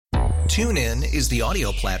TuneIn is the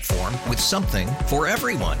audio platform with something for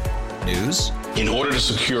everyone. News. In order to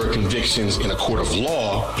secure convictions in a court of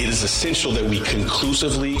law, it is essential that we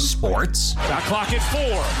conclusively. Sports. Shot clock at 4.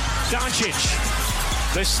 Doncic.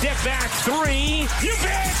 The step back 3. You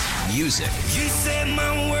bet. Music. You set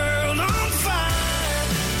my world on fire.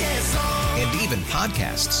 Yes, and even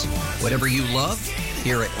podcasts. Whatever you love,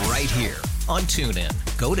 hear it right here on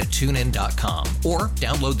TuneIn. Go to TuneIn.com or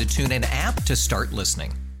download the TuneIn app to start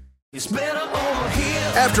listening. It's better over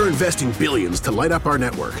here. After investing billions to light up our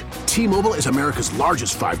network, T-Mobile is America's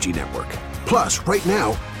largest 5G network. Plus, right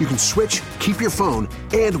now, you can switch, keep your phone,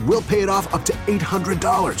 and we'll pay it off up to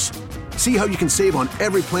 $800. See how you can save on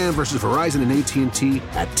every plan versus Verizon and AT&T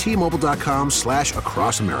at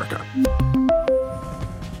T-Mobile.com/across America.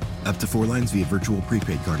 Up to 4 lines via virtual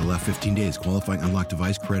prepaid card. Allow 15 days. Qualifying unlocked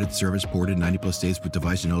device credit service ported 90+ states with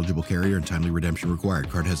device and eligible carrier and timely redemption required.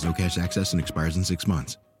 Card has no cash access and expires in 6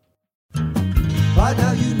 months. By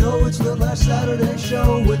now you know it's the last Saturday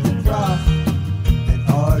show with the Prof and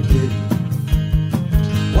R. Diddy.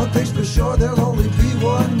 One thing's for sure, there'll only be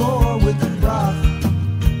one more with the Prof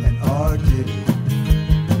and R. Diddy.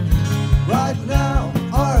 Right now,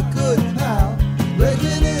 our good pal,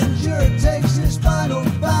 Reagan injured, takes his final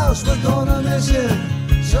bows. We're gonna miss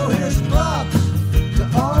him, so here's props to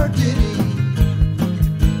R. Diddy.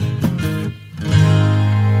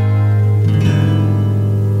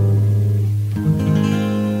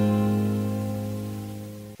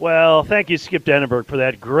 Well, thank you, Skip Denenberg, for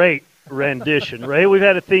that great rendition. Ray, we've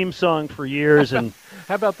had a theme song for years, and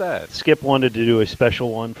how about that? Skip wanted to do a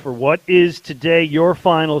special one for what is today your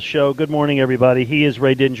final show. Good morning, everybody. He is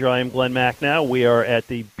Ray Didinger. I am Glenn Macnow. We are at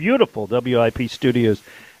the beautiful WIP studios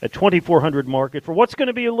at 2400 Market for what's going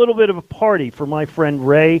to be a little bit of a party for my friend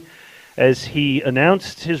Ray as he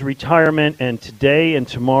announced his retirement, and today and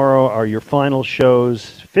tomorrow are your final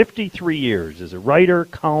shows. 53 years as a writer,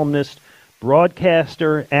 columnist,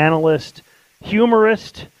 broadcaster, analyst,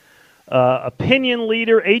 humorist, opinion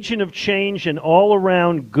leader, agent of change, and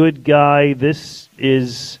all-around good guy. This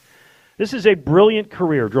is a brilliant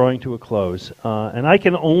career drawing to a close, and I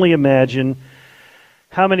can only imagine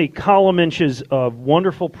how many column inches of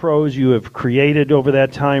wonderful prose you have created over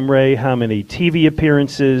that time, Ray, how many TV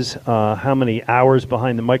appearances, how many hours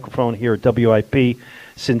behind the microphone here at WIP.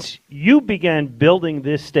 Since you began building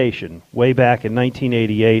this station way back in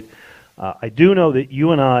 1988, I do know that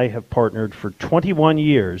you and I have partnered for 21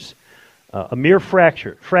 years, a mere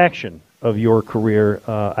fraction of your career.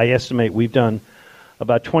 I estimate we've done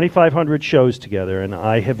about 2,500 shows together, and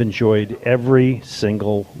I have enjoyed every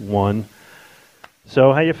single one.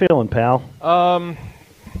 So how you feeling, pal?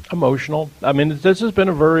 Emotional. I mean, this has been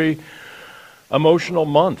a very emotional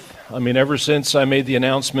month. I mean, ever since I made the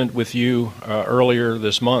announcement with you earlier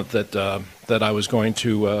this month that I was going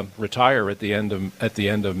to retire at the end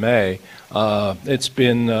of May, it's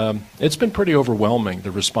been pretty overwhelming.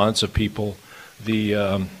 The response of people, the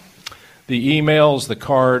emails, the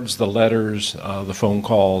cards, the letters, the phone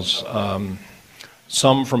calls.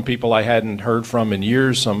 Some from people I hadn't heard from in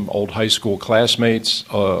years, some old high school classmates,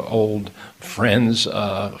 old friends,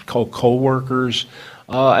 co-workers.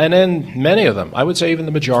 And then many of them, I would say even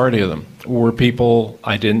the majority of them, were people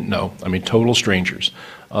I didn't know. I mean, total strangers.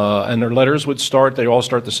 And their letters they all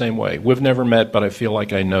start the same way. We've never met, but I feel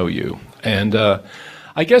like I know you. And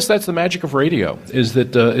I guess that's the magic of radio, is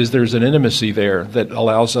there's an intimacy there that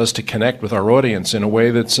allows us to connect with our audience in a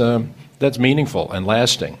way that's meaningful and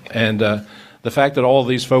lasting. And the fact that all of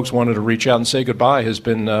these folks wanted to reach out and say goodbye has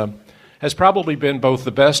probably been both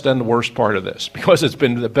the best and the worst part of this, because it's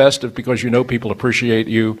been the best because people appreciate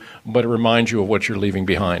you, but it reminds you of what you're leaving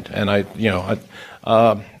behind. And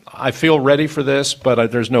I feel ready for this,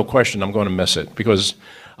 but there's no question I'm going to miss it, because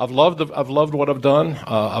I've loved what I've done.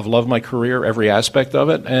 I've loved my career, every aspect of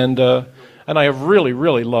it, and I have really,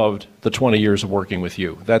 really loved the 20 years of working with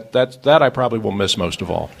you. That I probably will miss most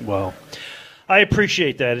of all. Well, I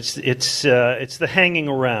appreciate that. It's the hanging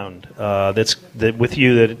around that with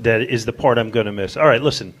you that is the part I'm going to miss. All right,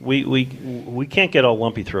 listen, we can't get all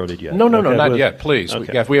lumpy throated yet. No, not yet. Please,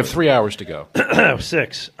 okay. we have 3 hours to go.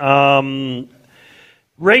 6.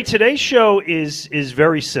 Ray, today's show is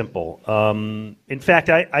very simple. In fact,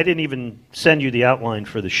 I didn't even send you the outline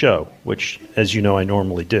for the show, which, as you know, I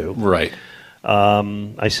normally do. Right.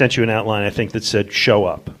 I sent you an outline, I think, that said "show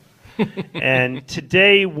up." And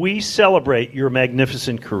today we celebrate your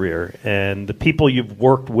magnificent career and the people you've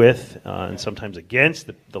worked with and sometimes against,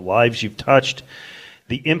 the lives you've touched,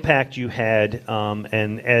 the impact you had.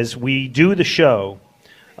 And as we do the show,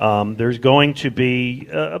 There's going to be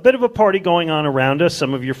a bit of a party going on around us.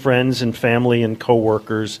 Some of your friends and family and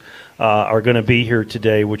coworkers are going to be here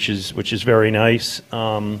today, which is very nice.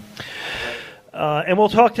 And we'll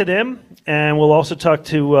talk to them, and we'll also talk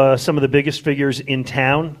to some of the biggest figures in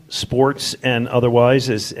town, sports and otherwise,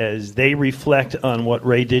 as they reflect on what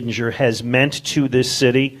Ray Didinger has meant to this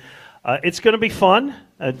city. It's going to be fun.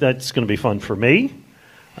 That's going to be fun for me.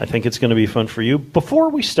 I think it's going to be fun for you. Before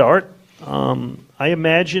we start, I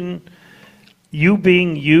imagine you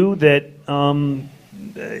being you that, and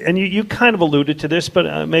you kind of alluded to this,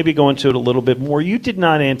 but maybe go into it a little bit more. You did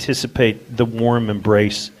not anticipate the warm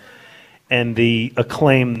embrace and the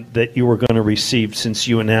acclaim that you were going to receive since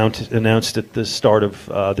you announced at the start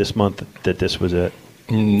of this month that this was it.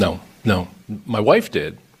 No. My wife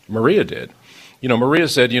did. Maria did. Maria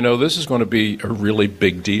said, this is going to be a really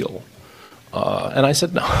big deal. And I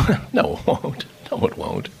said, no, it won't. No, it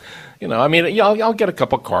won't. I'll get a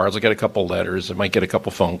couple cards, I'll get a couple letters, I might get a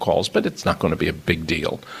couple phone calls, but it's not going to be a big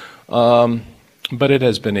deal. But it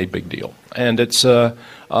has been a big deal, and it's I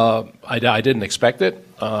didn't expect it.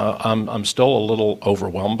 I'm still a little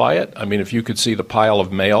overwhelmed by it. I mean, if you could see the pile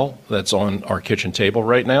of mail that's on our kitchen table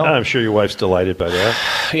right now, I'm sure your wife's delighted by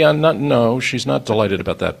that. Yeah, no, she's not delighted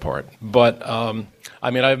about that part. But I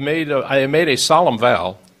have made a solemn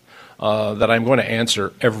vow that I'm going to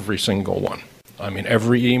answer every single one.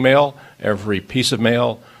 Every email, every piece of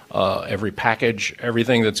mail, every package,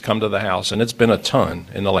 everything that's come to the house, and it's been a ton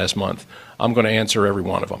in the last month. I'm going to answer every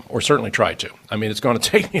one of them, or certainly try to. It's going to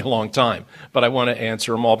take me a long time, but I want to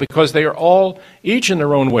answer them all because they are all, each in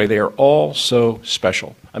their own way, they are all so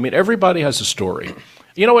special. Everybody has a story.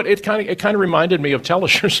 You know what? It kind of reminded me of Tell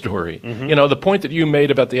Us Your Story. Mm-hmm. The point that you made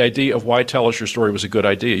about the idea of why Tell Us Your Story was a good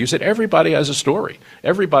idea. You said everybody has a story.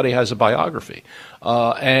 Everybody has a biography.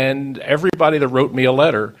 And everybody that wrote me a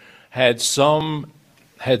letter had some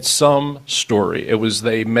story. It was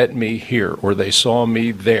they met me here, or they saw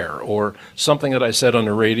me there, or something that I said on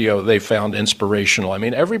the radio they found inspirational.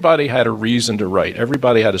 Everybody had a reason to write.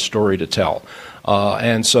 Everybody had a story to tell.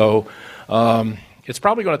 And so it's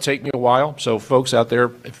probably going to take me a while. So folks out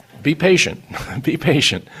there, be patient. Be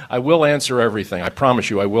patient. I will answer everything. I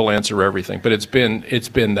promise you I will answer everything. But it's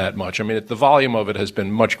been that much. The volume of it has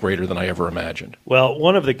been much greater than I ever imagined. Well,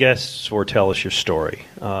 one of the guests for Tell Us Your Story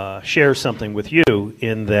shares something with you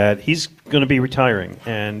in that he's going to be retiring.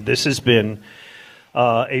 And this has been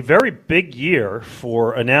a very big year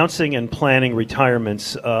for announcing and planning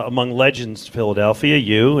retirements among legends. Philadelphia,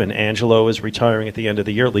 you and Angelo is retiring at the end of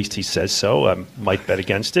the year. At least he says so. I might bet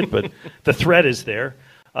against it, but the threat is there.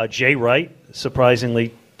 Jay Wright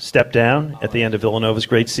surprisingly stepped down at the end of Villanova's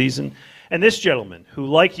great season. And this gentleman, who,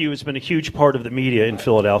 like you, has been a huge part of the media in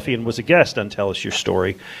Philadelphia and was a guest on Tell Us Your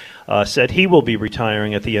Story, said he will be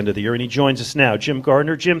retiring at the end of the year, and he joins us now. Jim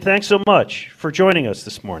Gardner. Jim, thanks so much for joining us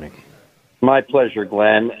this morning. My pleasure,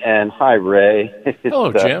 Glenn, and hi, Ray.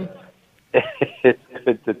 Hello, Jim. It's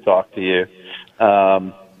good to talk to you.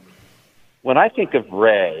 When I think of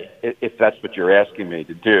Ray, if that's what you're asking me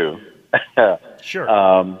to do, sure.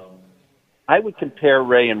 I would compare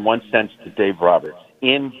Ray in one sense to Dave Roberts,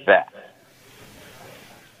 in that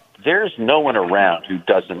there's no one around who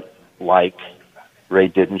doesn't like Ray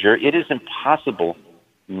Didinger. It is impossible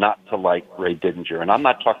not to like Ray Didinger, and I'm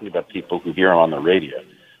not talking about people who hear him on the radio.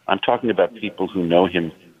 I'm talking about people who know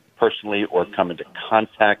him personally or come into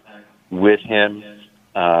contact with him.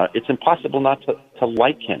 It's impossible not to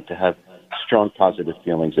like him, to have strong positive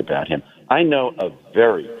feelings about him. I know of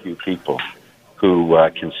very few people who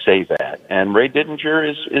can say that, and Ray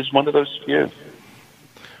Didinger is one of those few.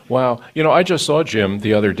 Wow. I just saw Jim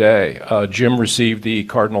the other day. Jim received the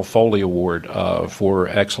Cardinal Foley Award for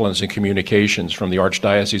Excellence in Communications from the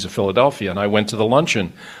Archdiocese of Philadelphia, and I went to the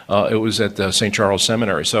luncheon. It was at St. Charles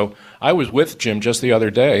Seminary. So I was with Jim just the other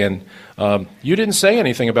day, and you didn't say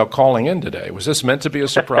anything about calling in today. Was this meant to be a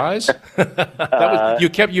surprise? You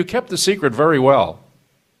kept the secret very well.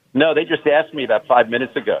 No, they just asked me about 5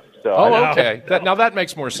 minutes ago. So okay. Now that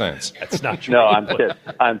makes more sense. That's not true. No,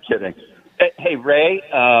 I'm kidding. Hey, Ray,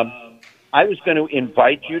 I was going to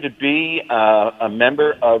invite you to be a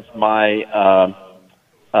member of my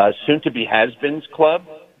soon-to-be has-beens club,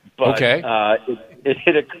 but okay.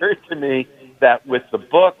 It occurred to me that with the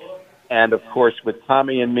book and, of course, with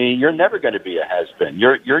Tommy and me, you're never going to be a has-been.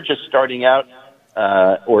 You're just starting out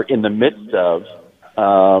or in the midst of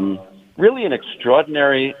really an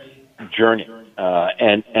extraordinary journey.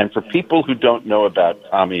 And for people who don't know about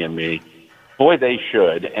Tommy and me, boy, they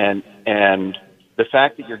should. And the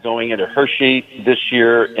fact that you're going into Hershey this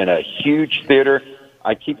year in a huge theater,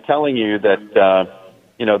 I keep telling you that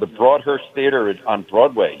the Broadhurst Theater on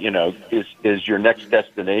Broadway, is your next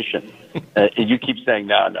destination. And you keep saying,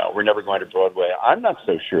 no, we're never going to Broadway. I'm not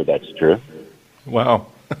so sure that's true. Wow.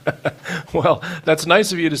 Well, that's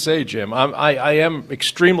nice of you to say, Jim. I am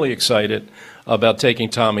extremely excited about taking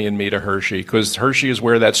Tommy and me to Hershey, because Hershey is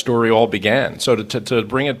where that story all began. So to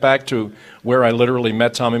bring it back to where I literally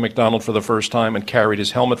met Tommy McDonald for the first time and carried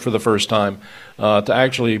his helmet for the first time, to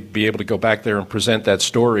actually be able to go back there and present that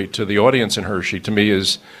story to the audience in Hershey, to me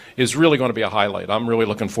is really going to be a highlight. I'm really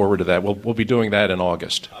looking forward to that. We'll be doing that in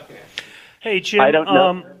August. Hey, Jim. I don't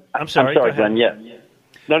know. I'm sorry, Glenn. Yeah.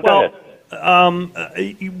 No, go ahead.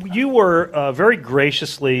 You were very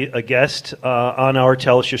graciously a guest on our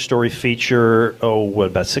Tell Us Your Story feature,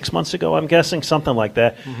 about 6 months ago, I'm guessing, something like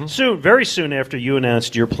that. Mm-hmm. Very soon after you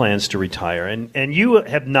announced your plans to retire. And you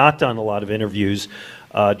have not done a lot of interviews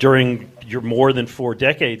during your more than 4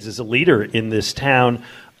 decades as a leader in this town.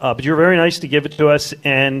 But you were very nice to give it to us.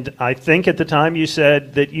 And I think at the time you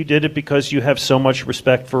said that you did it because you have so much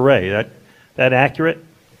respect for Ray. That accurate?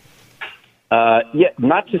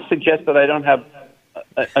 Not to suggest that I don't have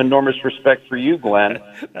enormous respect for you, Glenn.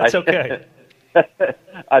 That's okay.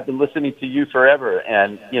 I've been listening to you forever,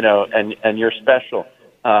 and you're special.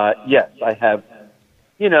 Yes, I have,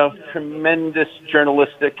 tremendous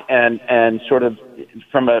journalistic and sort of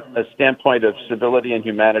from a standpoint of civility and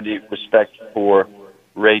humanity, respect for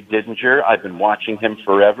Ray Didinger. I've been watching him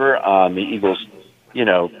forever on the Eagles,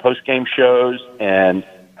 post-game shows, and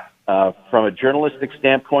from a journalistic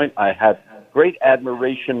standpoint, I have great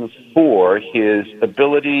admiration for his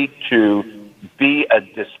ability to be a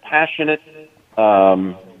dispassionate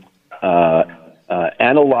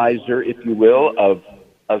analyzer, if you will,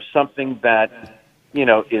 of something that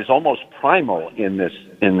is almost primal in this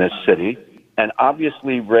city. And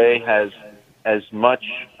obviously, Ray has as much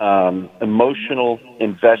emotional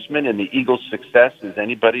investment in the Eagles' success as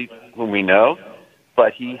anybody whom we know.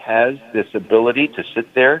 But he has this ability to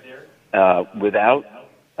sit there without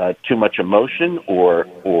too much emotion, or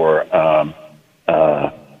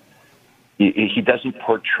he doesn't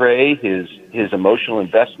portray his emotional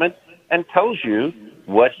investment, and tells you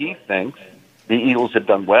what he thinks the Eagles have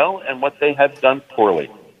done well and what they have done poorly.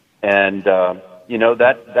 And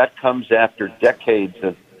that comes after decades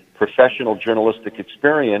of professional journalistic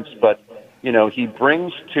experience. But he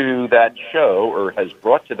brings to that show, or has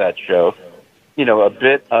brought to that show, a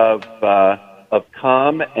bit of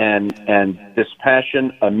calm and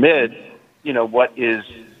dispassion amid, what is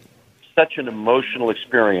such an emotional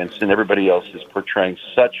experience, and everybody else is portraying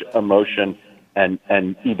such emotion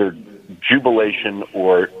and either jubilation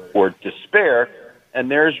or despair. And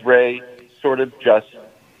there's Ray sort of just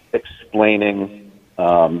explaining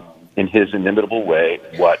in his inimitable way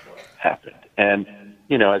what happened. And,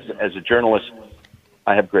 as a journalist,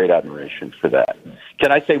 I have great admiration for that.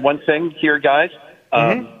 Can I say one thing here, guys?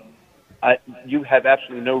 You have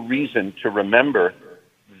absolutely no reason to remember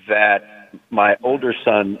that my older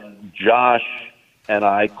son, Josh, and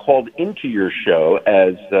I called into your show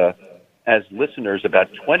as listeners about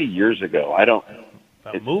 20 years ago.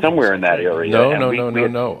 It's somewhere in that area.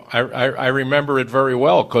 No. I remember it very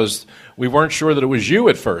well, because we weren't sure that it was you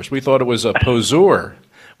at first. We thought it was a poseur.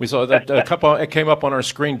 We saw that it came up on our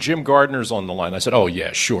screen. Jim Gardner's on the line. I said, oh,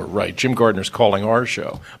 yeah, sure, right. Jim Gardner's calling our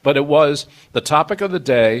show. But it was the topic of the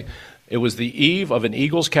day. It was the eve of an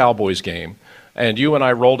Eagles-Cowboys game. And you and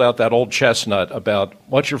I rolled out that old chestnut about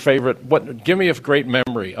what's your favorite, give me a great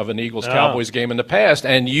memory of an Eagles-Cowboys game in the past.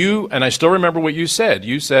 And I still remember what you said.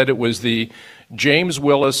 You said it was the James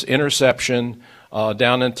Willis interception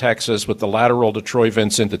down in Texas with the lateral to Troy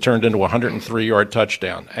Vincent that turned into a 103-yard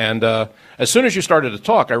touchdown. And as soon as you started to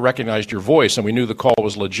talk, I recognized your voice, and we knew the call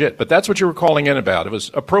was legit. But that's what you were calling in about. It was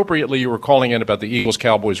appropriately you were calling in about the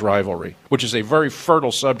Eagles-Cowboys rivalry, which is a very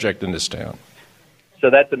fertile subject in this town. So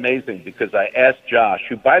that's amazing, because I asked Josh,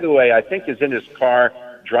 who, by the way, I think is in his car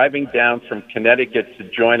driving down from Connecticut to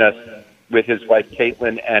join us with his wife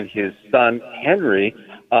Caitlin and his son Henry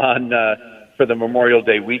for the Memorial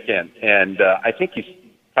Day weekend. And I think he's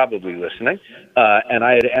probably listening. And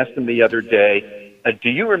I had asked him the other day, do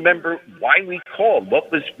you remember why we called?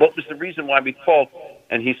 What was the reason why we called?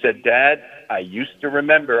 And he said, Dad, I used to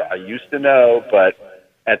remember, I used to know, but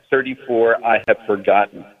at 34, I have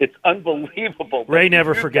forgotten. It's unbelievable. Ray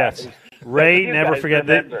never forgets. Ray never forgets.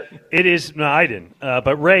 It is. No, I didn't.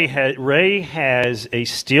 But Ray has a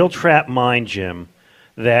steel trap mind, Jim,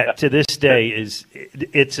 that to this day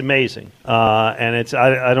it's amazing. And it's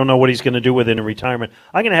I don't know what he's going to do with it in retirement.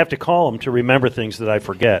 I'm going to have to call him to remember things that I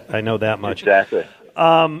forget. I know that much. Exactly.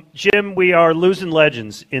 Jim, we are losing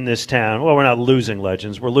legends in this town. Well, we're not losing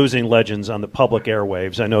legends. We're losing legends on the public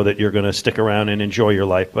airwaves. I know that you're going to stick around and enjoy your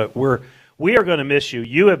life, but we are going to miss you.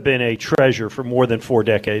 You have been a treasure for more than 4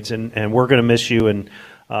 decades, and we're going to miss you, and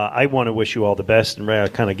I want to wish you all the best, and Ray, I'll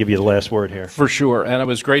kind of give you the last word here. For sure, and it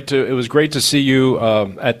was great to see you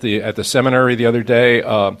at the seminary the other day.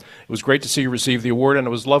 It was great to see you receive the award, and it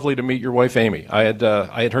was lovely to meet your wife Amy. I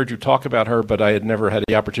had heard you talk about her, but I had never had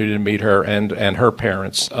the opportunity to meet her and her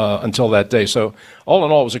parents until that day. So all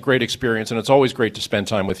in all, it was a great experience, and it's always great to spend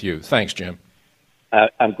time with you. Thanks, Jim.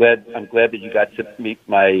 I'm glad that you got to meet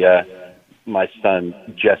my son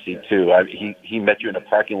Jesse too. He met you in a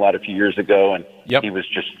parking lot a few years ago, and he was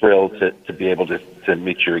just thrilled to be able to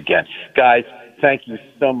meet you again. Guys, thank you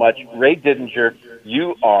so much. Ray Didinger,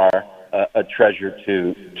 you are a treasure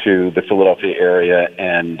to the Philadelphia area,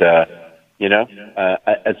 and as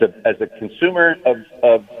a consumer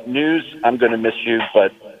of news, I'm going to miss you,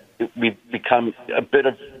 but we've become a bit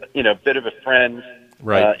of a friend.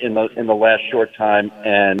 Right. In the last short time,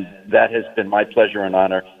 and that has been my pleasure and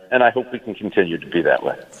honor, and I hope we can continue to be that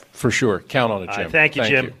way. For sure. Count on it, Jim. Right, thank you,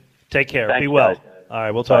 Jim. Take care. Be well. Guys. All right,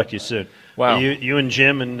 we'll talk to you soon. Wow. You and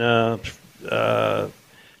Jim and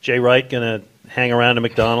Jay Wright going to hang around at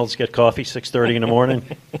McDonald's, get coffee 6:30 in the morning?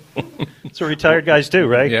 That's what retired guys do,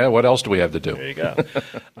 right? Yeah, what else do we have to do? There you go.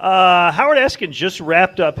 Howard Eskin just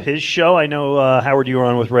wrapped up his show. I know, Howard, you were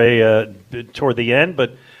on with Ray toward the end,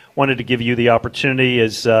 but wanted to give you the opportunity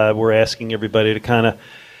as we're asking everybody to kind of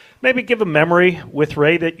maybe give a memory with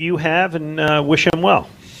Ray that you have and wish him well.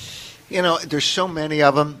 There's so many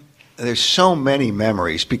of them. There's so many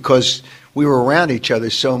memories because we were around each other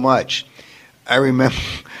so much. I remember,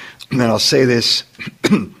 and I'll say this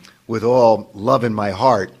with all love in my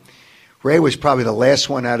heart, Ray was probably the last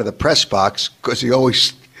one out of the press box because he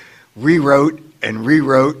always rewrote and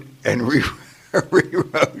rewrote and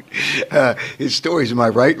rewrote his stories. Am I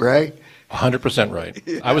right, Ray? 100% right.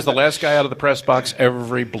 Yeah. I was the last guy out of the press box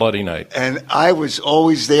every bloody night. And I was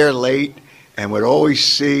always there late and would always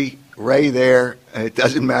see Ray there. It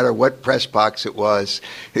doesn't matter what press box it was.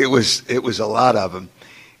 It was a lot of them.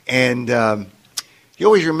 And you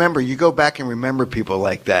always remember, you go back and remember people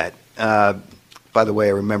like that. By the way,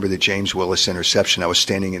 I remember the James Willis interception. I was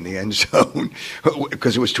standing in the end zone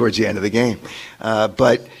because it was towards the end of the game.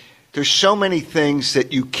 But there's so many things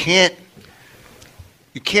that you can't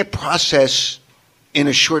process in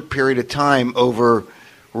a short period of time over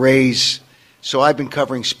Ray's. So I've been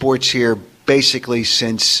covering sports here basically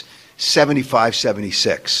since 75,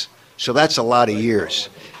 76. So that's a lot of years.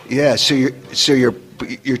 Yeah. So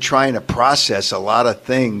you're trying to process a lot of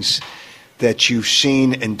things that you've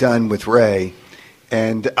seen and done with Ray.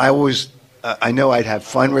 And I know I'd have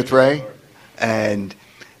fun with Ray, and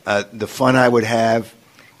the fun I would have.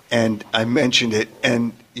 And I mentioned it,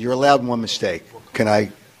 and you're allowed one mistake. Can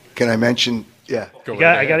I mention? Yeah.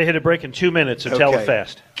 I got to hit a break in 2 minutes, so tell it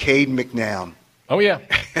fast. Cade McNown. Oh, yeah.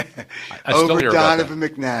 I still over hear about Donovan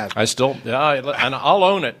McNabb. And I'll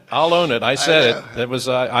own it. I said it. It was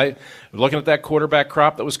I looking at that quarterback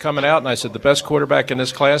crop that was coming out, and I said the best quarterback in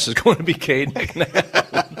this class is going to be Cade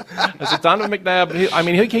McNabb. I said Donovan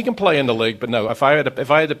McNabb. He can play in the league, but no. If I had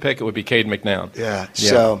to pick, it would be Cade McNown. Yeah.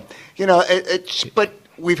 So but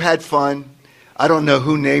we've had fun. I don't know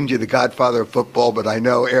who named you the Godfather of football, but I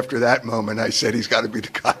know after that moment I said he's got to be the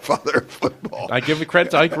Godfather of football. I give the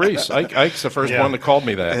credit to Ike Reese. Ike's the first one that called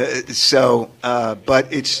me that.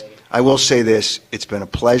 But I will say this: it's been a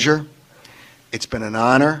pleasure, it's been an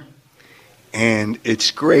honor, and it's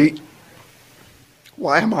great.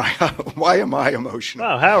 Why am I emotional?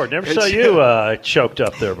 Wow, Howard, never saw you choked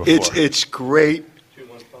up there before. It's great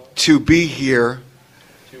to be here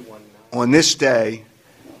on this day.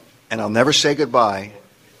 And I'll never say goodbye.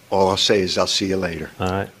 All I'll say is I'll see you later. All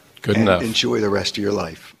right. Good enough. Enjoy the rest of your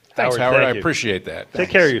life. Thanks, Howard. I appreciate that. Take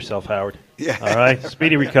care of yourself, Howard. Yeah. All right.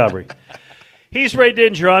 Speedy recovery. He's Ray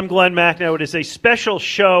Didinger. I'm Glenn Macnow. It is a special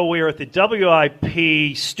show. We are at the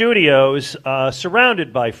WIP studios,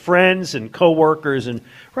 surrounded by friends and coworkers. And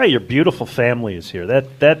Ray, your beautiful family is here.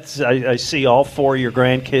 I see all 4 of your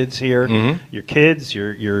grandkids here. Mm-hmm. Your kids,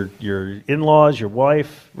 your in-laws, your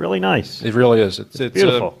wife. Really nice. It really is. It's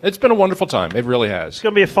beautiful. It's been a wonderful time. It really has. It's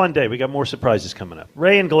going to be a fun day. We got more surprises coming up.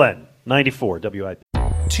 Ray and Glenn, 94 WIP.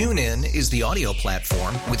 TuneIn is the audio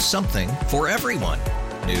platform with something for everyone.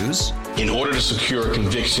 News. In order to secure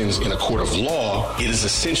convictions in a court of law, it is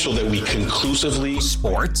essential that we conclusively.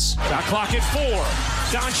 Sports. Shot clock at 4.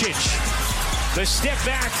 Doncic. The step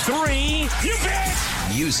back 3. You bet.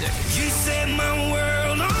 Music. You set my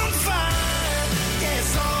world on fire.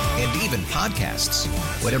 Yes, and even podcasts.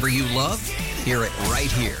 Whatever you love, hear it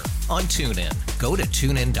right here on TuneIn. Go to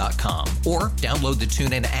TuneIn.com or download the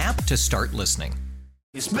TuneIn app to start listening.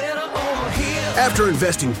 It's better over here. After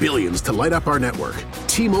investing billions to light up our network,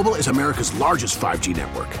 T-Mobile is America's largest 5G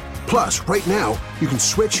network. Plus, right now, you can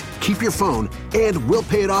switch, keep your phone, and we'll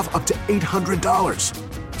pay it off up to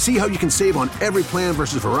 $800. See how you can save on every plan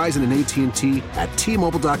versus Verizon and AT&T at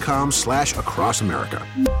T-Mobile.com/across America.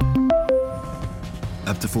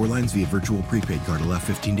 Up to 4 lines via virtual prepaid card. Allow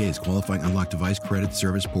 15 days. Qualifying unlocked device credit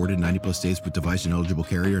service ported 90-plus days with device and eligible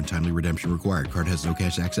carrier and timely redemption required. Card has no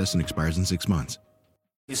cash access and expires in 6 months.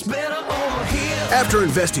 It's better over here. After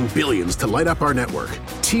investing billions to light up our network,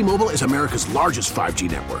 T-Mobile is America's largest 5G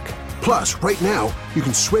network. Plus, right now, you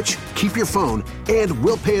can switch, keep your phone, and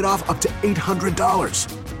we'll pay it off up to $800.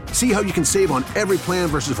 See how you can save on every plan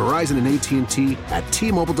versus Verizon and AT&T at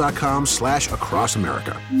T-Mobile.com/across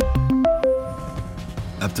America.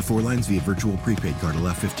 Up to 4 lines via virtual prepaid card.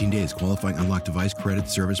 Allow 15 days. Qualifying unlocked device credit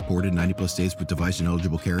service ported 90-plus days with device and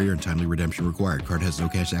eligible carrier and timely redemption required. Card has no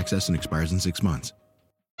cash access and expires in 6 months.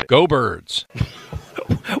 Go Birds.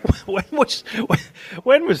 When was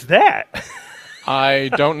that? I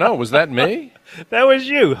don't know. Was that me? That was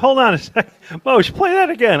you. Hold on a second. Mosh, play that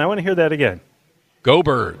again. I want to hear that again. Go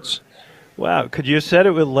Birds. Wow. Could you have said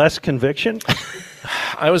it with less conviction?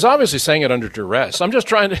 I was obviously saying it under duress. I'm just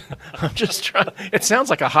trying. It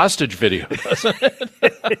sounds like a hostage video, doesn't it?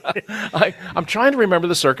 I'm trying to remember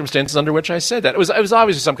the circumstances under which I said that. It was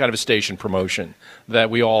obviously some kind of a station promotion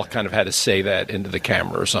that we all kind of had to say that into the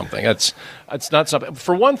camera or something. It's not something.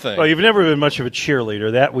 For one thing. Well, you've never been much of a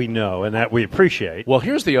cheerleader. That we know and that we appreciate. Well,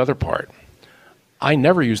 here's the other part. I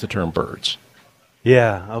never use the term birds.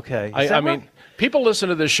 Yeah. Okay. I mean. People listen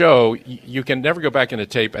to this show, you can never go back into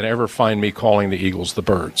tape and ever find me calling the Eagles the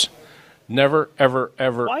Birds. Never, ever,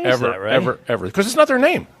 ever, Why is ever, that, right? ever. Because it's not their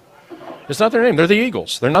name. It's not their name. They're the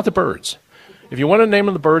Eagles. They're not the Birds. If you want to name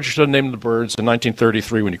them the Birds, you should have named them the Birds in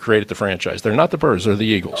 1933 when you created the franchise. They're not the Birds. They're the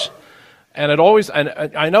Eagles. And it always, and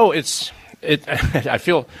I know I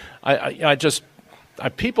feel,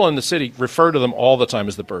 people in the city refer to them all the time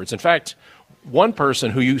as the Birds. In fact, one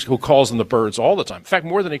person who calls them the Birds all the time, in fact,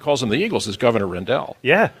 more than he calls them the Eagles, is Governor Rendell.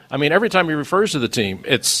 Yeah. I mean, every time he refers to the team,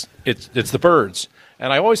 it's the Birds.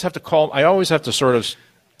 And I always have to sort of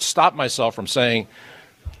stop myself from saying,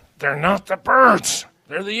 they're not the Birds.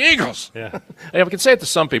 They're the Eagles. Yeah. I can say it to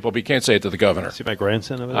some people, but you can't say it to the governor. See my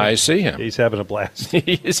grandson over there? I see him. He's having a blast.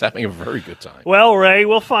 He's having a very good time. Well, Ray,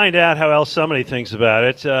 we'll find out how else somebody thinks about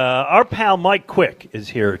it. Our pal Mike Quick is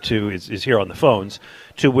here is here on the phones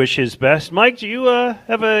to wish his best. Mike, do you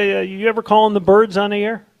you ever calling the Birds on the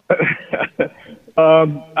air?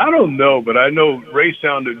 I don't know, but I know Ray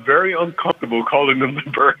sounded very uncomfortable calling them the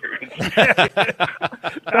Birds.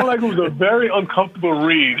 Sounded like it was a very uncomfortable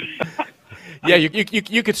read. Yeah,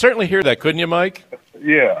 you could certainly hear that, couldn't you, Mike?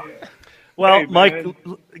 Yeah. Well, hey, Mike,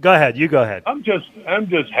 go ahead. You go ahead. I'm just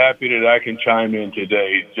happy that I can chime in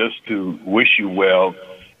today just to wish you well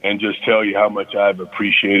and just tell you how much I've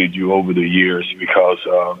appreciated you over the years because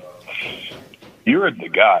you're the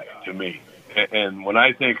guy to me. And when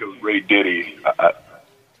I think of Ray Diddy,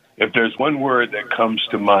 if there's one word that comes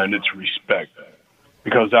to mind, it's respect.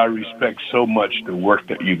 Because I respect so much the work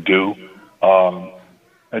that you do.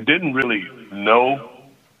 I didn't really know.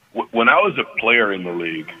 When I was a player in the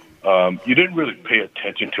league, you didn't really pay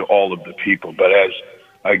attention to all of the people. But as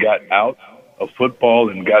I got out of football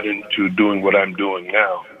and got into doing what I'm doing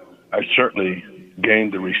now, I certainly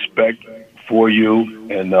gained the respect for you.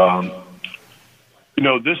 And,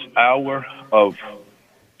 this hour of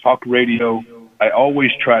talk radio, I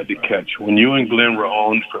always tried to catch. When you and Glenn were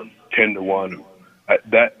on from 10 to 1,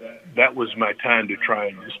 that was my time to try,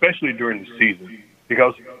 and especially during the season.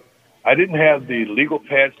 Because I didn't have the legal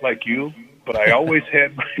pads like you, but I always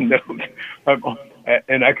had my notes.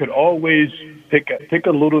 And I could always pick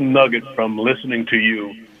a little nugget from listening to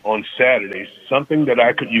you on Saturdays, something that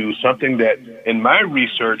I could use, something that in my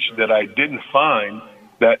research that I didn't find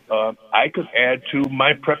that I could add to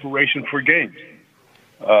my preparation for games.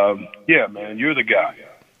 Yeah, man, you're the guy.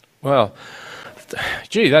 Well,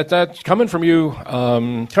 gee, that coming from you,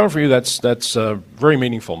 that's very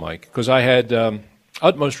meaningful, Mike, because I had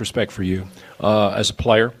utmost respect for you as a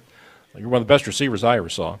player. You're one of the best receivers I ever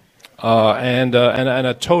saw, and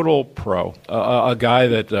a total pro, a guy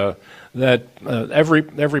that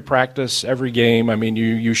every practice, every game, I mean,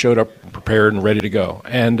 you showed up prepared and ready to go.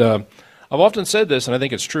 And I've often said this, and I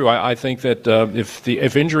think it's true. I think that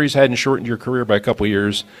if injuries hadn't shortened your career by a couple of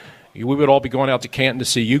years, we would all be going out to Canton to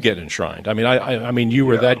see you get enshrined. I mean, I mean, you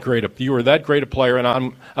were that great a player,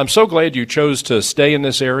 and I'm so glad you chose to stay in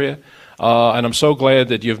this area. And I'm so glad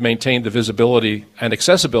that you've maintained the visibility and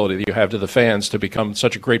accessibility that you have to the fans to become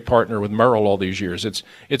such a great partner with Merrill all these years.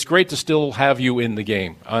 It's great to still have you in the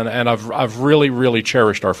game, and I've really, really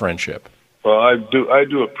cherished our friendship. Well, I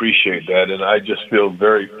do appreciate that, and I just feel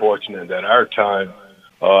very fortunate that our time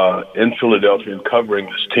in Philadelphia and covering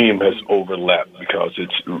this team has overlapped, because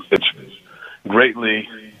it's greatly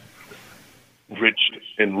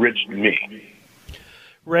enriched me.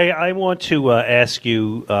 Ray, I want to ask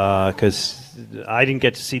you, because I didn't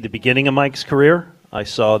get to see the beginning of Mike's career. I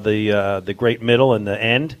saw the great middle and the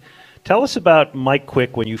end. Tell us about Mike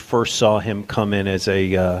Quick when you first saw him come in as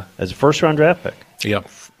a first-round draft pick. Yeah,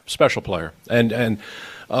 special player. And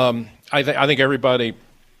I think everybody,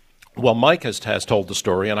 well, Mike has told the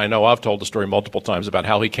story, and I know I've told the story multiple times about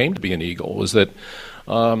how he came to be an Eagle, was that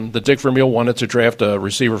the Dick Vermeil wanted to draft a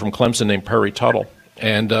receiver from Clemson named Perry Tuttle.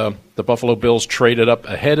 And the Buffalo Bills traded up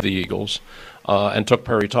ahead of the Eagles and took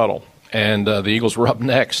Perry Tuttle. And the Eagles were up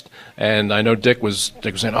next. And I know Dick was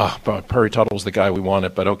saying, Perry Tuttle was the guy we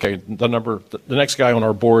wanted. But, okay, the next guy on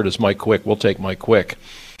our board is Mike Quick. We'll take Mike Quick.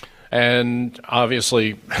 And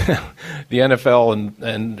obviously, the NFL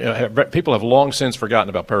and people have long since forgotten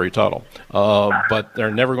about Perry Tuttle. But they're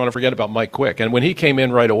never going to forget about Mike Quick. And when he came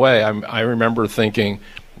in right away, I remember thinking,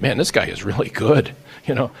 man, this guy is really good.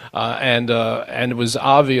 And it was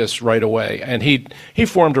obvious right away. And he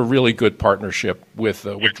formed a really good partnership with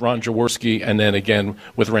Ron Jaworski, and then again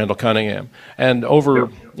with Randall Cunningham. And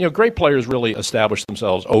great players really establish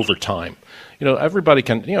themselves over time. Everybody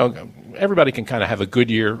can kind of have a good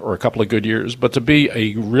year or a couple of good years, but to be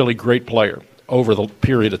a really great player over the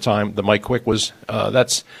period of time that Mike Quick was,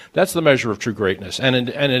 that's the measure of true greatness. And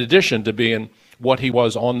in addition to being what he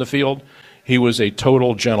was on the field, he was a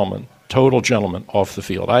total gentleman off the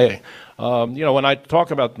field. When I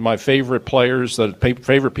talk about my favorite players,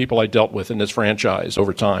 favorite people I dealt with in this franchise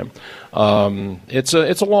over time, it's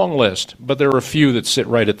a long list, but there are a few that sit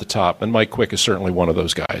right at the top, and Mike Quick is certainly one of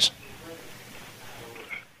those guys.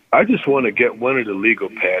 I just want to get one of the legal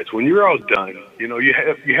pads. When you're all done, you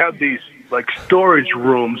have these like storage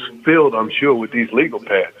rooms filled, I'm sure, with these legal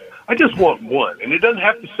pads. I just want one, and it doesn't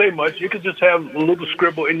have to say much. You can just have a little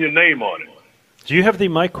scribble in your name on it. Do you have the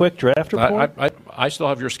Mike Quick draft report? I still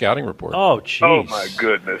have your scouting report. Oh, jeez. Oh, my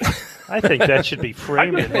goodness. I think that should be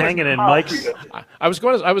framed and hanging in Mike's. I was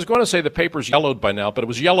going to say the paper's yellowed by now, but it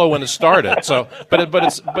was yellow when it started. So, but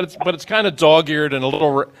it's kind of dog-eared and a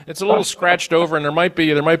little scratched over, and there might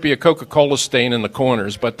be a Coca-Cola stain in the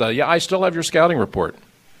corners. But I still have your scouting report.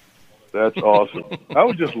 That's awesome. I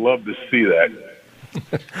would just love to see that.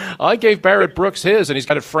 I gave Barrett Brooks his, and he's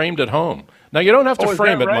got it framed at home. Now, you don't have to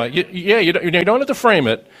frame it, right? Mike. You don't have to frame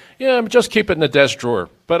it. Yeah, just keep it in the desk drawer.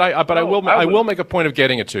 But I will make a point of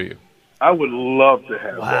getting it to you. I would love to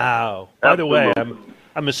have that. Wow. By the way,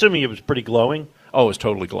 I'm assuming it was pretty glowing. Oh, it was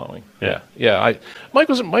totally glowing. Yeah. Mike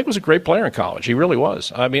was a great player in college. He really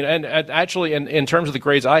was. I mean, and actually, in terms of the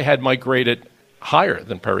grades, I had Mike graded higher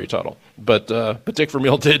than Perry Tuttle, but Dick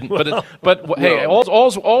Vermeil didn't. But hey,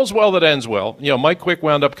 all's well that ends well. Mike Quick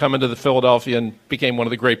wound up coming to the Philadelphia and became one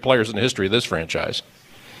of the great players in the history of this franchise.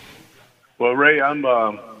 Well, Ray, I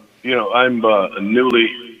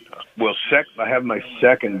have my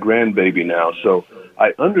second grandbaby now, so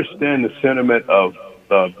I understand the sentiment of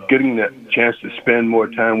getting that chance to spend more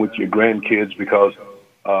time with your grandkids, because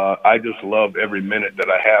I just love every minute that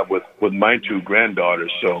I have with my two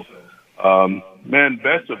granddaughters. So. Man,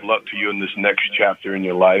 best of luck to you in this next chapter in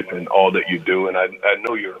your life and all that you do. And I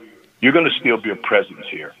know you're going to still be a presence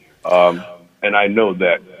here. And I know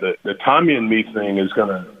that the Tommy and me thing is going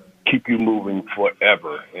to keep you moving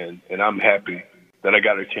forever. And I'm happy that I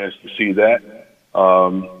got a chance to see that.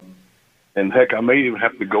 And heck, I may even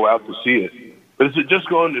have to go out to see it. But is it just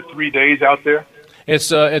going to 3 days out there? It's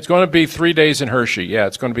going to be 3 days in Hershey. Yeah,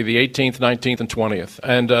 it's going to be the 18th, 19th, and 20th.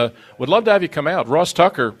 And would love to have you come out. Ross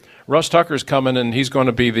Tucker's coming, and he's going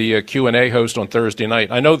to be the Q&A host on Thursday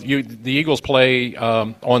night. I know the Eagles play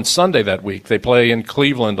on Sunday that week. They play in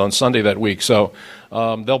Cleveland on Sunday that week, so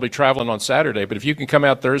they'll be traveling on Saturday. But if you can come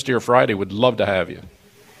out Thursday or Friday, we'd love to have you.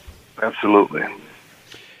 Absolutely.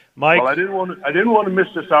 Mike? Well, I didn't want to miss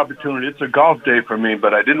this opportunity. It's a golf day for me,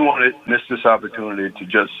 but I didn't want to miss this opportunity to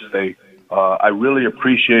just say I really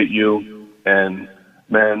appreciate you, and,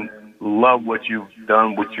 man, love what you've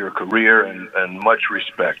done with your career, and much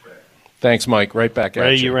respect. Thanks, Mike. Right back at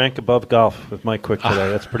Ray, you. You rank above golf with Mike Quick today.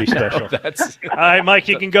 That's pretty special. All right, Mike,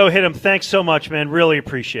 you can go hit him. Thanks so much, man. Really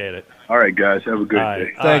appreciate it. All right, guys. Have a good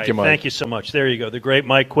day. Thank you, Mike. Thank you so much. There you go. The great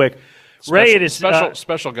Mike Quick. Ray, it is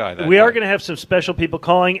special guy. We are going to have some special people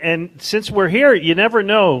calling, and since we're here, you never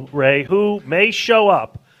know, Ray, who may show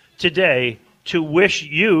up today to wish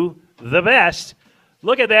you the best.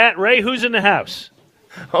 Look at that, Ray. Who's in the house?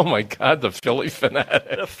 Oh, my God, the Philly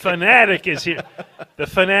Fanatic. The Fanatic is here. The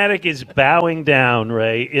Fanatic is bowing down,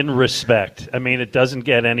 Ray, in respect. I mean, it doesn't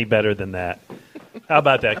get any better than that. How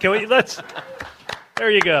about that?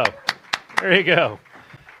 There you go. There you go.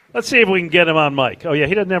 Let's see if we can get him on mic. Oh, yeah,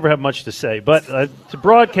 he doesn't ever have much to say. But to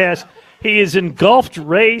broadcast, he has engulfed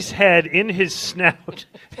Ray's head in his snout.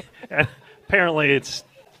 And apparently it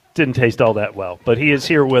didn't taste all that well. But he is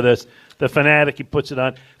here with us. The Fanatic, he puts it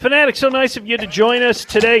on. Fanatic, so nice of you to join us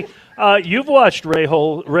today. You've watched Ray's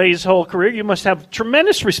whole career. You must have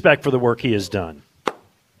tremendous respect for the work he has done.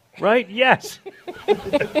 Right? Yes.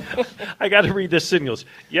 I got to read the signals.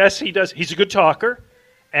 Yes, he does. He's a good talker,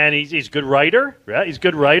 and he's a good writer. Right? He's a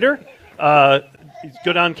good writer. He's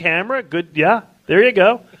good on camera. Good, yeah. There you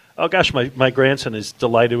go. Oh, gosh, my grandson is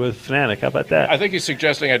delighted with Fanatic. How about that? I think he's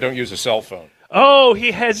suggesting I don't use a cell phone. Oh,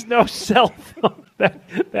 he has no cell phone.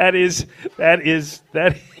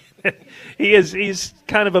 He's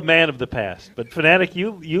kind of a man of the past. But Fanatic,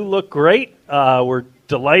 you look great. We're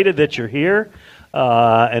delighted that you're here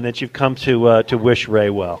and that you've come to wish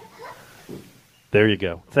Ray well. There you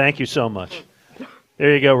go. Thank you so much.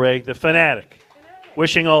 There you go, Ray. The Fanatic,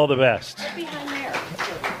 wishing all the best.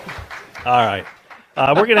 All right,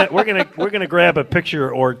 we're gonna grab a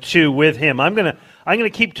picture or two with him. I'm gonna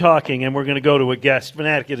keep talking, and we're gonna go to a guest.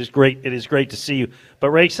 Fanatic, it is great to see you. But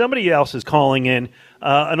Ray, somebody else is calling in.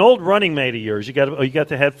 An old running mate of yours. You got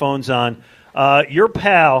the headphones on. Your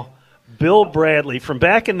pal, Bill Bradley, from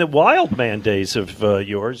back in the Wild Man days of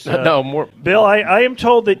yours. No more. Bill, I am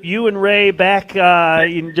told that you and Ray back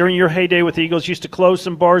during your heyday with the Eagles used to close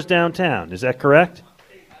some bars downtown. Is that correct?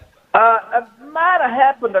 It might have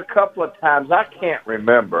happened a couple of times. I can't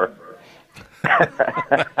remember.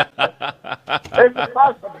 There's a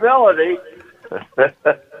possibility.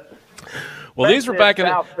 Well, these were back in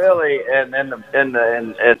South Philly and in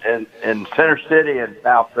Center City and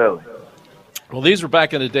South Philly. Well, these were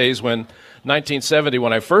back in the days when 1970,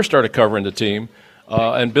 when I first started covering the team,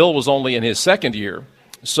 and Bill was only in his second year.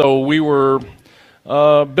 So we were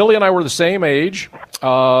Billy and I were the same age,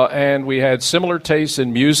 and we had similar tastes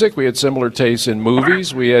in music. We had similar tastes in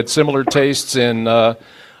movies. We had similar tastes in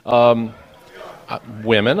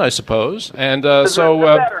women, I suppose, and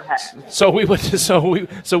so we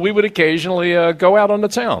would occasionally go out on the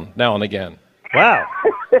town now and again. Wow.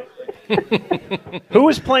 Who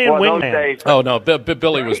was playing wingman? Oh no,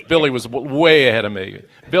 Billy was way ahead of me.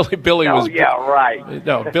 Billy was. Oh yeah, right.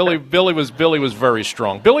 No, Billy was very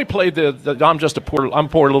strong. Billy played I'm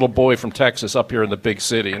poor little boy from Texas up here in the big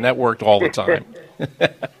city, and that worked all the time.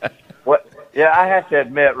 What? Yeah, I have to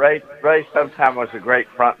admit, Ray sometimes was a great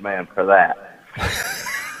front man for that.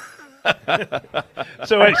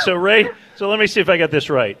 So Ray. So let me see if I got this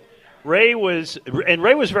right. Ray was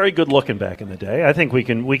very good looking back in the day. I think we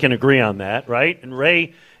can agree on that, right? And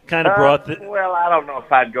Ray kind of brought the. Well, I don't know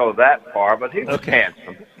if I'd go that far, but he was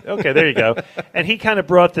handsome. Okay, there you go. And he kind of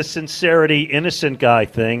brought the sincerity, innocent guy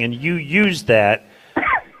thing, and you used that.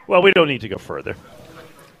 Well, we don't need to go further.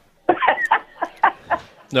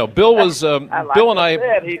 No, Bill was Bill and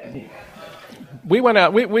I. We went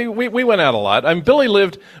out. We went out a lot. I mean, Billy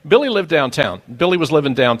lived downtown. Billy was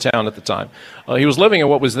living downtown at the time. He was living in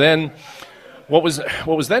what was then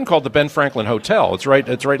called the Ben Franklin Hotel. It's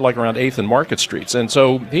right like around 8th and Market Streets. And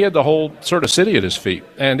so he had the whole sort of city at his feet.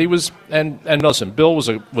 And he was and listen, Bill was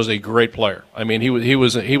a great player. I mean, he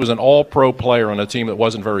was an all-pro player on a team that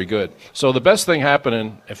wasn't very good. So the best thing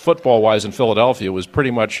happening football-wise in Philadelphia was pretty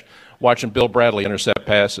much watching Bill Bradley intercept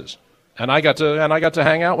passes. And I got to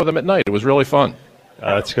hang out with him at night. It was really fun.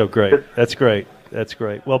 That's so great. That's great. That's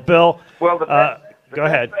great. Well, Bill, go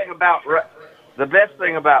ahead. The best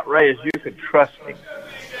thing about Ray is you could trust him.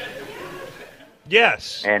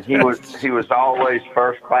 Yes. And he was always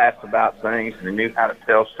first class about things, and he knew how to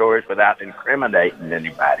tell stories without incriminating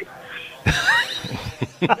anybody.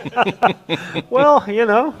 Well,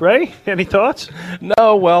 Ray, any thoughts?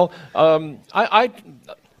 No. Well, I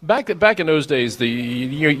Back in those days,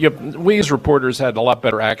 we as reporters had a lot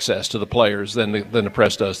better access to the players than the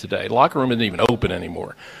press does today. The locker room isn't even open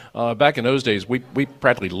anymore. Back in those days, we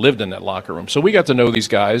practically lived in that locker room, so we got to know these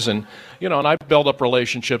guys, and and I built up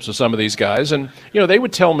relationships with some of these guys, and they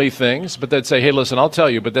would tell me things, but they'd say, "Hey, listen, I'll tell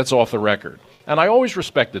you, but that's off the record." And I always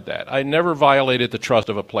respected that. I never violated the trust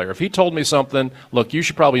of a player. If he told me something, look, you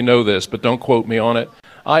should probably know this, but don't quote me on it.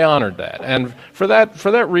 I honored that, and for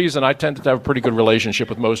that reason, I tended to have a pretty good relationship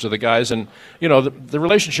with most of the guys. And the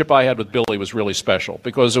relationship I had with Billy was really special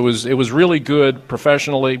because it was really good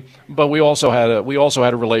professionally, but we also had a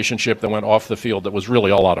relationship that went off the field that was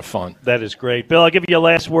really a lot of fun. That is great, Bill. I'll give you a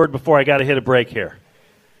last word before I got to hit a break here.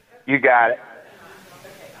 You got it.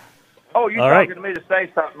 Oh, you're All talking right. to me to say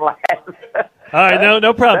something last. All right,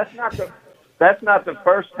 no problem. That's not the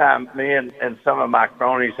first time me and some of my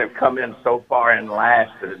cronies have come in so far in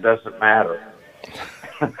last that it doesn't matter.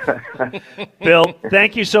 Bill,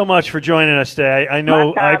 thank you so much for joining us today. I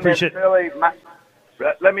know I appreciate.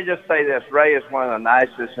 Let me just say this: Ray is one of the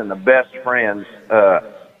nicest and the best friends,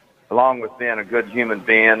 along with being a good human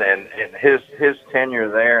being. And his tenure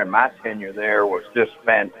there and my tenure there was just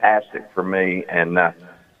fantastic for me. And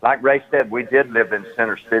like Ray said, we did live in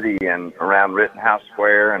Center City and around Rittenhouse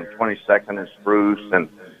Square and 22nd and Spruce and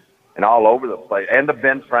all over the place. And the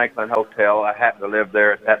Ben Franklin Hotel. I happened to live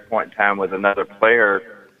there at that point in time with another player.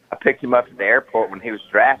 I picked him up at the airport when he was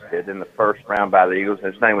drafted in the first round by the Eagles.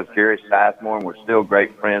 His name was Gary Sizemore, and we're still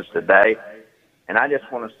great friends today. And I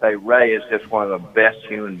just want to say Ray is just one of the best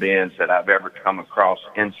human beings that I've ever come across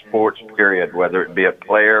in sports, period, whether it be a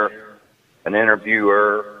player, an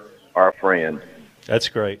interviewer, or a friend. That's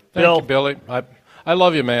great. Thank you, Billy. I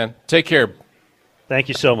love you, man. Take care. Thank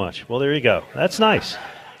you so much. Well, there you go. That's nice.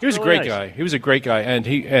 He was a great guy. He was a great guy, and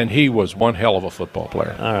he was one hell of a football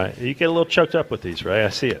player. All right. You get a little choked up with these, Ray. I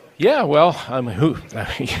see it. Yeah, well,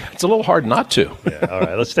 it's a little hard not to. Yeah, all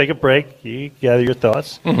right. Let's take a break. You gather your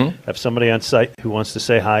thoughts. Mm-hmm. Have somebody on site who wants to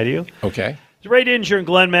say hi to you. Okay. It's Ray Didinger and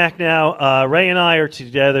Glenn Mack now. Ray and I are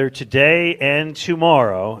together today and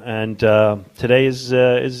tomorrow, and today is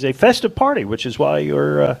a festive party, which is why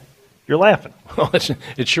you're laughing. Well,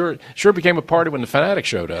 it sure became a party when the Fanatic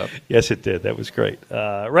showed up. Yes, it did. That was great.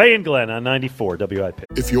 Ray and Glenn on 94 WIP.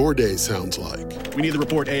 If your day sounds like we need the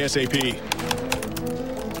report ASAP,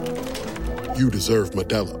 you deserve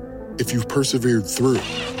Modelo. If you've persevered through,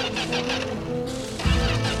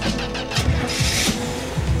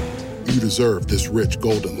 you deserve this rich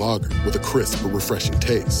golden lager with a crisp but refreshing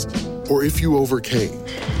taste. Or if you overcame.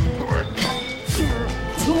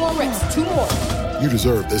 2 more reps, 2 more. You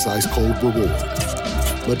deserve this ice-cold reward.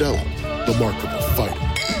 Modelo, the Markable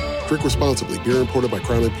Fighter. Drink responsibly. Beer imported by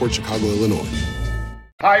Crown Imports, Chicago, Illinois.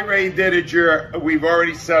 Hi, Ray Didinger. We've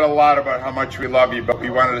already said a lot about how much we love you, but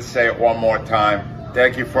we wanted to say it one more time.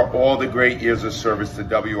 Thank you for all the great years of service to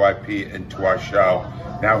WIP and to our show.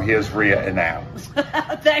 Now here's Rhea and Al.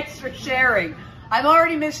 Thanks for sharing. I'm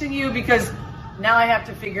already missing you because now I have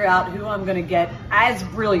to figure out who I'm going to get as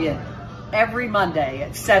brilliant every Monday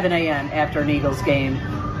at 7 a.m. after an Eagles game,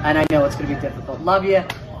 and I know it's going to be difficult. Love you.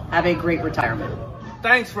 Have a great retirement.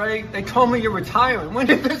 Thanks, Ray. They told me you're retiring. When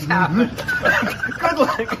did this happen? Good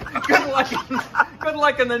luck. Good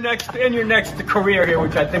luck in your next career here,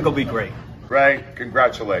 which I think will be great. Ray,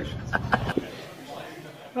 congratulations.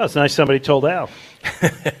 Well, it's nice somebody told Al.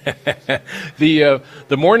 The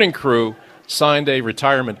morning crew signed a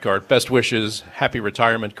retirement card, best wishes, happy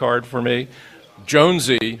retirement card for me.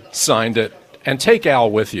 Jonesy signed it, and take Al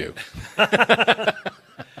with you.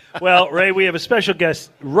 Well, Ray, we have a special guest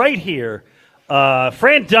right here,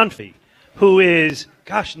 Fran Dunphy, who is,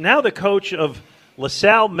 now the coach of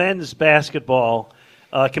LaSalle men's basketball,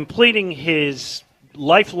 completing his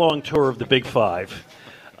lifelong tour of the Big Five.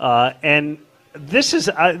 And this is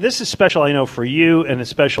special, I know, for you, and it's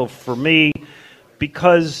special for me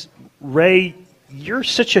because, Ray, you're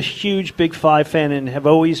such a huge Big Five fan and have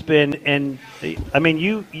always been. And I mean,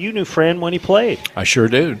 you knew Fran when he played. I sure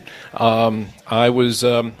did. I was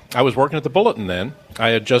working at the Bulletin then. I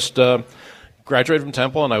had just graduated from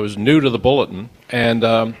Temple, and I was new to the Bulletin. And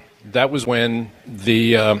that was when they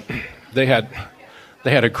had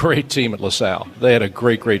a great team at LaSalle. They had a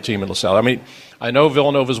great team at LaSalle. I mean, I know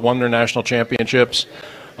Villanova's won their national championships.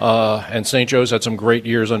 And St. Joe's had some great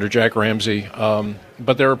years under Jack Ramsey.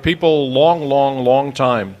 But there are people long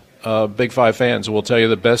time Big Five fans who will tell you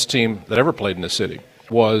the best team that ever played in the city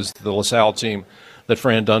was the LaSalle team that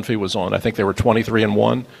Fran Dunphy was on. I think they were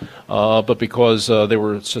 23-1, but because they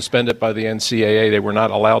were suspended by the NCAA, they were not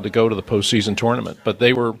allowed to go to the postseason tournament. But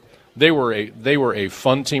they were a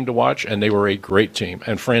fun team to watch, and they were a great team.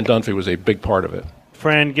 And Fran Dunphy was a big part of it.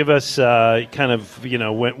 Fran, give us kind of,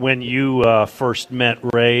 when you first met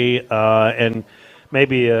Ray and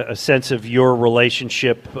maybe a sense of your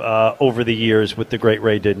relationship over the years with the great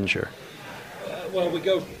Ray Didinger. Well, we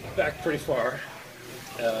go back pretty far.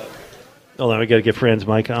 Hold on, we got to get Fran's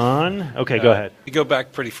mic on. Okay, go ahead. We go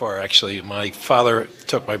back pretty far, actually. My father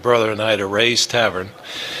took my brother and I to Ray's Tavern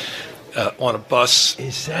on a bus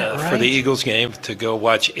for the Eagles game to go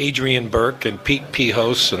watch Adrian Burke and Pete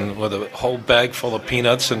Pihos, and with a whole bag full of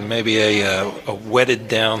peanuts and maybe a wetted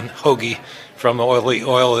down hoagie from the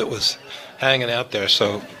oil that was hanging out there.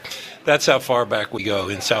 So that's how far back we go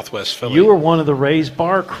in Southwest Philly. You were one of the Ray's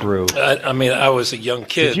bar crew. I mean, I was a young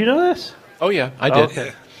kid. Did you know this? Oh, yeah, I did.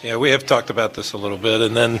 Yeah. Yeah, we have talked about this a little bit.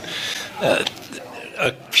 And then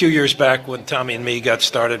a few years back when Tommy and me got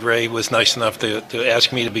started, Ray was nice enough to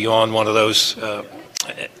ask me to be on one of those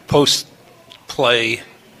post-play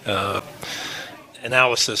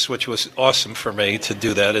analysis, which was awesome for me to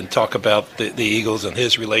do that and talk about the Eagles and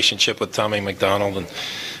his relationship with Tommy McDonald.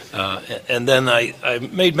 And then I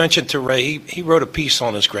made mention to Ray, he wrote a piece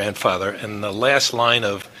on his grandfather, and the last line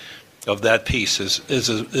of that piece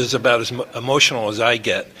is about as emotional as I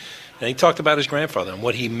get. And he talked about his grandfather and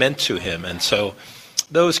what he meant to him. And so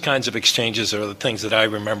those kinds of exchanges are the things that I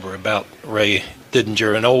remember about Ray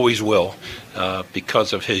Didinger and always will,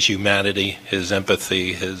 because of his humanity, his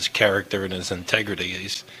empathy, his character, and his integrity.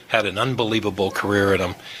 He's had an unbelievable career, and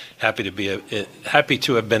I'm happy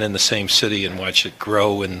to have been in the same city and watch it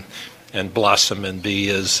grow and blossom and be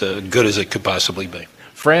as good as it could possibly be.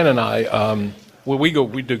 Fran and I, we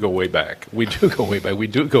do go way back. We do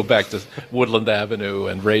go back to Woodland Avenue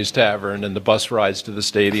and Ray's Tavern and the bus rides to the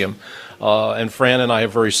stadium. And Fran and I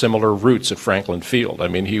have very similar roots at Franklin Field. I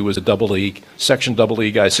mean, he was a Section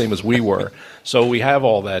E guy, same as we were. So we have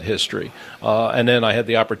all that history. And then I had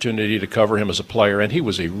the opportunity to cover him as a player, and he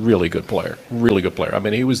was a really good player. I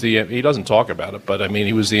mean, he doesn't talk about it, but I mean,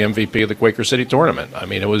 he was the MVP of the Quaker City tournament. I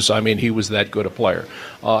mean, he was that good a player,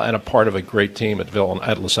 and a part of a great team at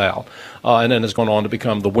LaSalle. And then has gone on to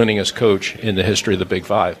become the winningest coach in the history of the Big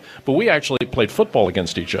Five. But we actually played football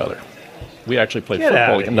against each other. We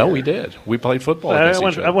did. We played football against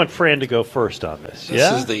each other. I want Fran to go first on this.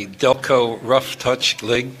 This is the Delco Rough Touch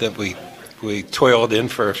League that we toiled in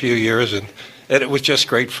for a few years, and it was just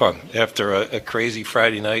great fun. After a crazy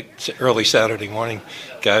Friday night, early Saturday morning,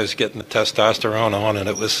 guys getting the testosterone on, and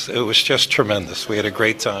it was just tremendous. We had a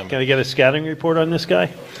great time. Can I get a scouting report on this guy?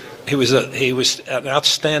 He was an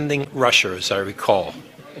outstanding rusher, as I recall.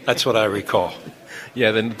 That's what I recall.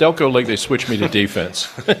 Yeah, then Delco League, they switched me to defense.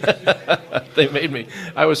 They made me.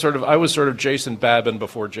 I was sort of Jason Babin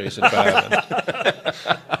before Jason Babin.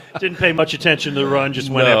 Didn't pay much attention to the run,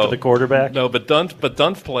 just went after the quarterback. No, but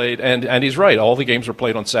Dunph played, and he's right. All the games were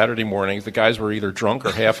played on Saturday mornings. The guys were either drunk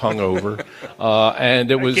or half hungover,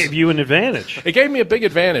 and it gave you an advantage. It gave me a big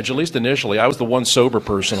advantage, at least initially. I was the one sober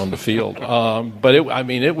person on the field. But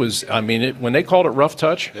when they called it rough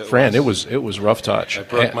touch, Fran, it was rough touch. I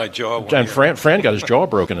broke my jaw. And Fran got his jaw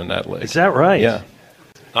broken in that league. Is that right? Yeah.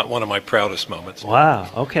 Not one of my proudest moments. Wow.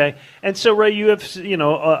 Okay. And so, Ray, you have,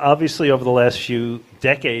 obviously over the last few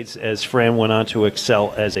decades, as Fran went on to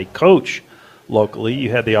excel as a coach locally, you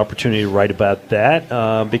had the opportunity to write about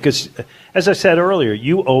that because, as I said earlier,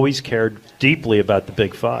 you always cared deeply about the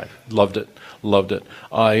Big Five. Loved it.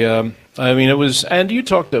 I mean, it was, and you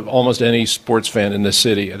talk to almost any sports fan in this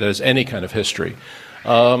city that has any kind of history.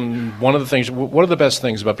 One of the best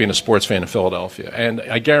things about being a sports fan in Philadelphia, and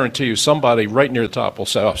I guarantee you, somebody right near the top will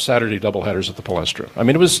say, Saturday doubleheaders at the Palestra. I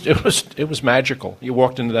mean, it was magical. You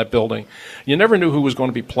walked into that building, you never knew who was going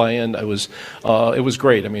to be playing. It was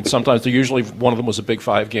great. I mean, sometimes usually one of them was a Big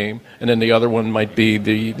Five game, and then the other one might be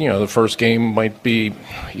the first game might be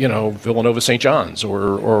Villanova St. John's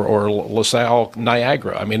or LaSalle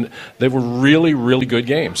Niagara. I mean, they were really, really good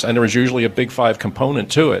games, and there was usually a Big Five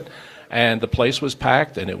component to it. And the place was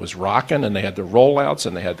packed, and it was rocking, and they had the rollouts,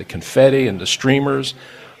 and they had the confetti and the streamers,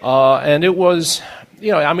 and it was,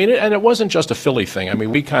 and it wasn't just a Philly thing. I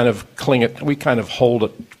mean, we kind of hold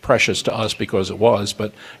it precious to us because it was.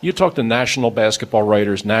 But you talk to national basketball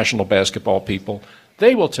writers, national basketball people,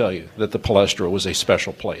 they will tell you that the Palestra was a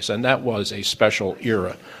special place, and that was a special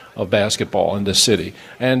era of basketball in this city.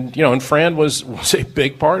 And and Fran was a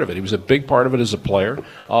big part of it. He was a big part of it as a player,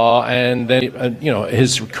 and then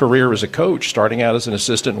his career as a coach, starting out as an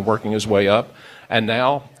assistant and working his way up, and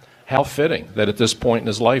now how fitting that at this point in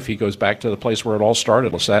his life he goes back to the place where it all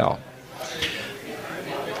started, LaSalle.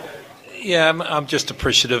 Yeah, I'm just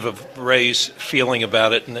appreciative of Ray's feeling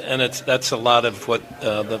about it, and that's a lot of what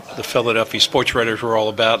the Philadelphia sports writers were all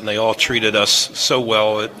about, and they all treated us so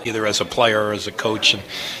well, either as a player or as a coach.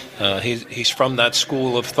 And he's from that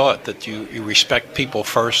school of thought that you respect people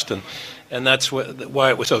first, and that's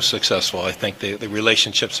why it was so successful. I think the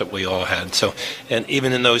relationships that we all had. So, and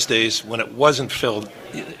even in those days when it wasn't filled,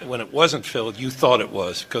 you thought it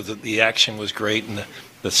was because the action was great and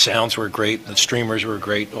the sounds were great, the streamers were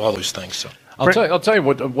great, all those things. So I'll tell you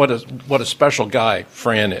what a special guy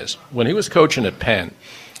Fran is. When he was coaching at Penn,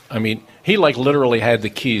 I mean, he literally had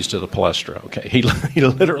the keys to the Palestra. Okay, he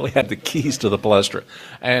literally had the keys to the Palestra,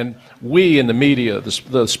 and we in the media,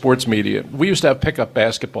 the sports media, we used to have pickup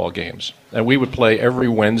basketball games, and we would play every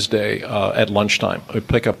Wednesday at lunchtime. We'd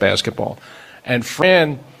pick up basketball, and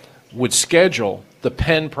Fran would schedule the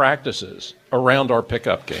Penn practices around our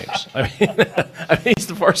pickup games. I mean, he's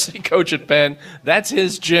the varsity coach at Penn. That's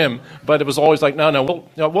his gym. But it was always like, no,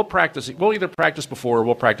 we'll practice. We'll either practice before or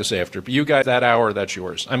we'll practice after. But you guys, that hour, that's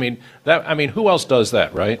yours. I mean, who else does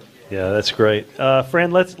that, right? Yeah, that's great.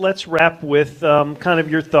 Fran, let's wrap with kind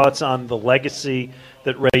of your thoughts on the legacy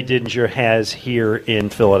that Ray Didinger has here in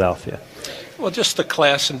Philadelphia. Well, just the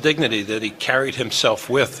class and dignity that he carried himself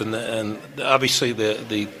with, and obviously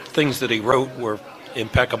the things that he wrote were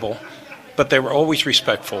impeccable, but they were always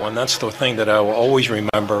respectful, and that's the thing that I will always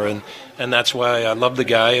remember, and that's why I love the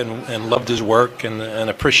guy and loved his work and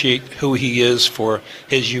appreciate who he is for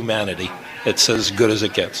his humanity. It's as good as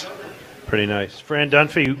it gets. Pretty nice. Fran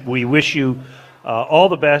Dunphy, we wish you all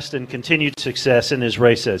the best and continued success, and as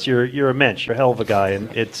Ray says, you're a mensch, you're a hell of a guy,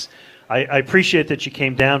 and I appreciate that you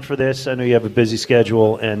came down for this. I know you have a busy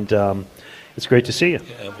schedule, and it's great to see you.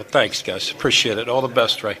 Yeah, well, thanks, guys. Appreciate it. All the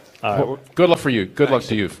best, Ray. All right. Well, good luck for you. Good luck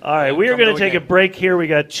to you. All right, we are going to take a break here. We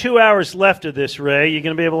got 2 hours left of this, Ray. You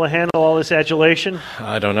going to be able to handle all this adulation?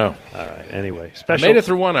 I don't know. All right, anyway. I made it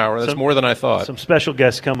through 1 hour. That's more than I thought. Some special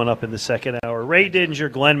guests coming up in the second hour. Ray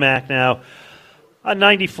Didinger, Glenn Mack now on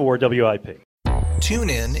 94 WIP.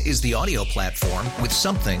 TuneIn is the audio platform with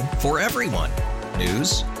something for everyone.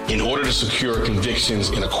 News. In order to secure convictions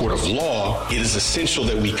in a court of law, it is essential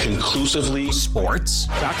that we conclusively. Sports.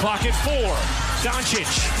 Shot clock at 4. Doncic.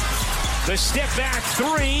 The step back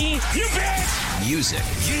 3. You bet. Music.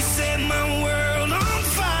 You set my world on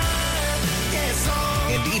fire. Yes,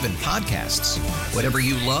 and even podcasts. Whatever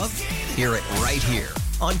you love, hear it right here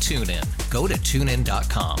on TuneIn. Go to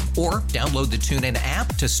TuneIn.com or download the TuneIn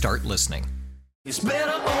app to start listening. It's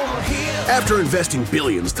better over here. After investing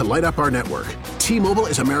billions to light up our network, T-Mobile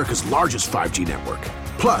is America's largest 5G network.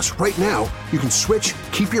 Plus, right now, you can switch,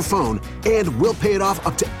 keep your phone, and we'll pay it off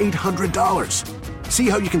up to $800. See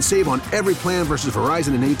how you can save on every plan versus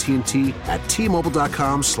Verizon and AT&T at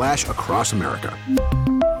T-Mobile.com/across America.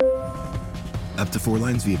 Up to 4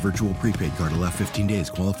 lines via virtual prepaid card. Allow 15 days.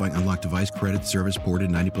 Qualifying unlocked device credit service ported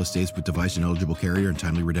 90+ days with device and eligible carrier and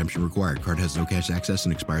timely redemption required. Card has no cash access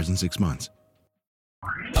and expires in 6 months.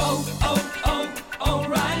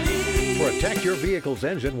 O'Reilly. Protect your vehicle's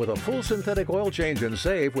engine with a full synthetic oil change and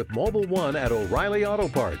save with Mobil 1 at O'Reilly Auto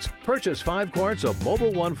Parts. Purchase 5 quarts of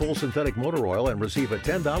Mobil 1 full synthetic motor oil and receive a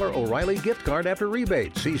 $10 O'Reilly gift card after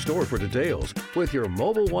rebate. See store for details. With your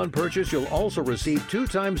Mobil 1 purchase, you'll also receive 2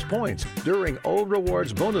 times points during O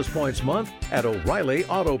Rewards Bonus Points Month at O'Reilly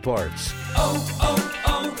Auto Parts.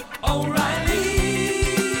 O'Reilly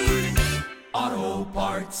Auto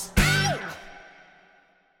Parts.